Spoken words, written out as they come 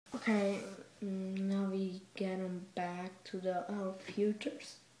Okay, now we get back to the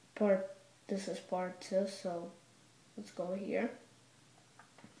futures part. This is part 2, so let's go here.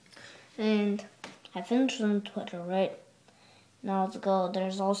 And I finished on Twitter, right? Now let's go.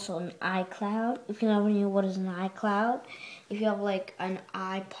 There's also an iCloud. If you never knew what is an iCloud, if you have like an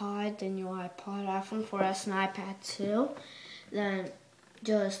iPod, the new iPod, iPhone 4S, and iPad 2, then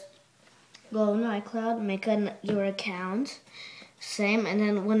just go on iCloud, make your account, same, and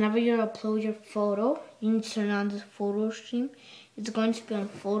then whenever you upload your photo, you need to turn on the photo stream. It's going to be on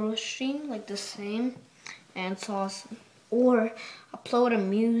photo stream, like the same, and it's awesome. Or upload a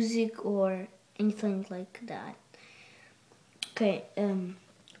music or anything like that. Okay,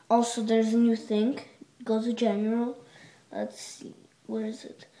 also there's a new thing. Go to general. Let's see, where is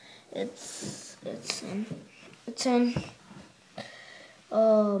it? It's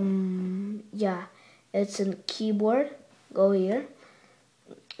in keyboard. Go here.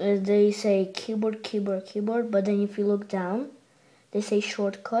 They say keyboard, but then if you look down, they say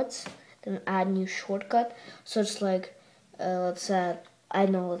shortcuts. Then add new shortcut. So it's like, let's say,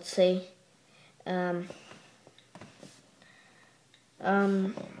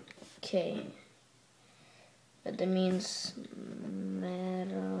 okay. But that means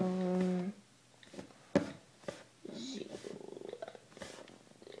metal.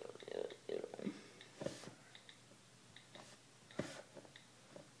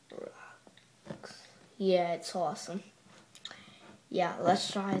 Yeah, it's awesome. Yeah,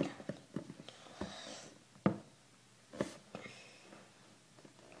 let's try it.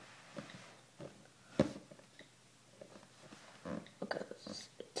 Okay, let's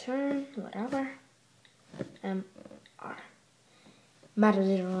return, whatever. MR. Matter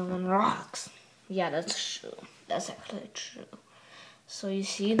 01 rocks. Yeah, that's true. That's actually true. So you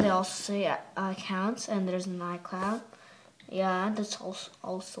see, they also say accounts, and there's an iCloud. Yeah, that's also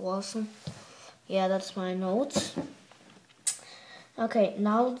awesome. Yeah, that's my notes. Okay,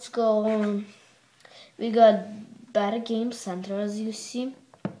 now let's go on. We got Better Game Center, as you see.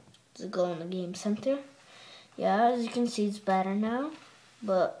 Let's go on the Game Center. Yeah, as you can see, it's better now,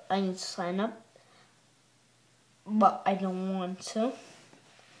 but I need to sign up. But I don't want to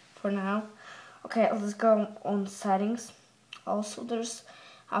for now. Okay, let's go on settings. Also,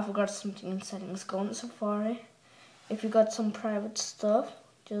 I forgot something in settings. Go on Safari. If you got some private stuff,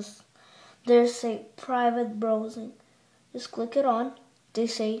 there's say private browsing. Just click it on. They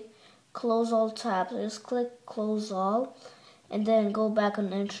say close all tabs. Just click close all, and then go back on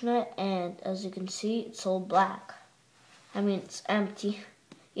the internet. And as you can see, it's all black. I mean, it's empty.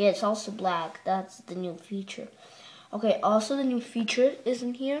 Yeah, it's also black. That's the new feature. Okay, also the new feature is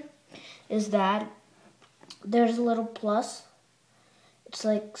that there's a little plus. It's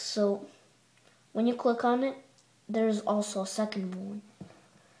like, so when you click on it, there's also a second one.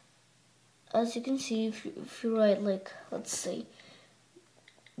 As you can see, if you write, like, let's say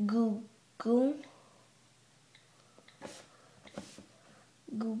google.com.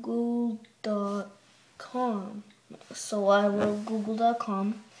 So I wrote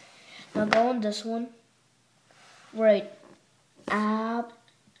google.com. Now go on this one. Write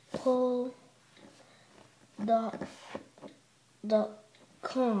apple.com.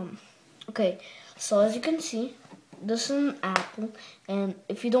 Okay, so as you can see, this is an Apple, and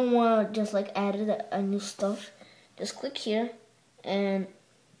if you don't want to just like add a new stuff, just click here and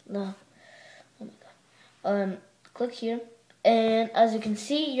click here, and as you can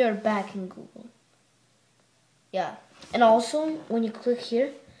see, you're back in Google. Yeah, and also when you click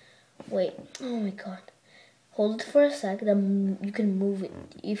here, wait, oh my god, hold it for a sec, then you can move it.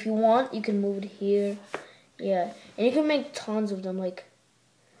 If you want, you can move it here. Yeah, and you can make tons of them, like,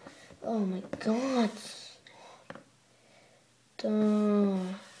 oh my god.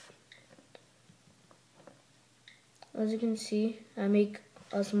 As you can see, I make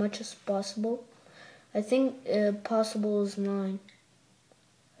as much as possible. I think possible is 9.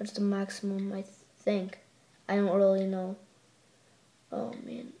 That's the maximum, I think. I don't really know. Oh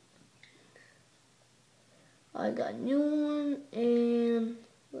man. I got new one, and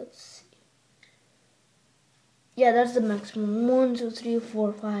let's see. Yeah, that's the maximum. 1, 2, 3,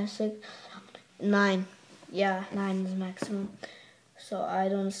 4, 5, 6, 9. Yeah, 9 is maximum. So I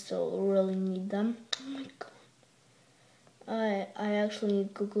don't still really need them. Oh my god. I actually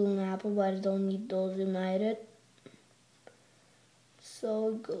need Google and Apple, but I don't need those united.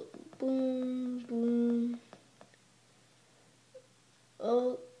 So go boom, boom.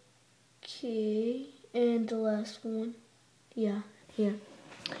 Okay, and the last one. Yeah, here.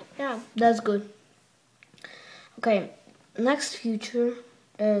 Yeah, that's good. Okay, next feature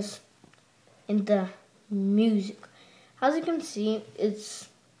is in the music. As you can see, it's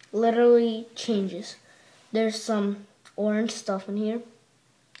literally changes. There's some orange stuff in here.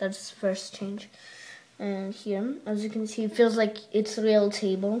 That's the first change. And here, as you can see, it feels like it's a real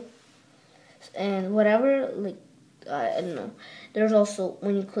table. And whatever, like, I don't know. There's also,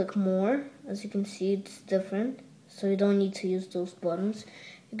 when you click more, as you can see, it's different. So you don't need to use those buttons.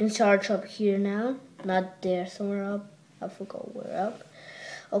 You can charge up here now, not there, somewhere up. I forgot where up.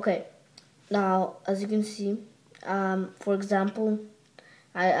 Okay, now, as you can see, for example,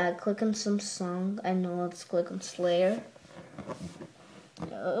 I click on some song. I know, let's click on Slayer.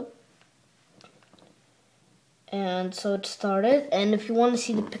 Yep. And so it started. And if you want to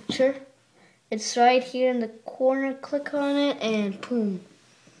see the picture, it's right here in the corner. Click on it and boom,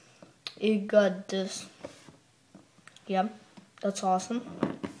 you got this. Yeah, that's awesome.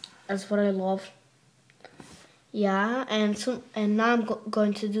 That's what I love. Yeah, and now I'm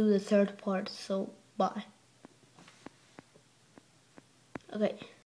going to do the third part. So bye. Okay.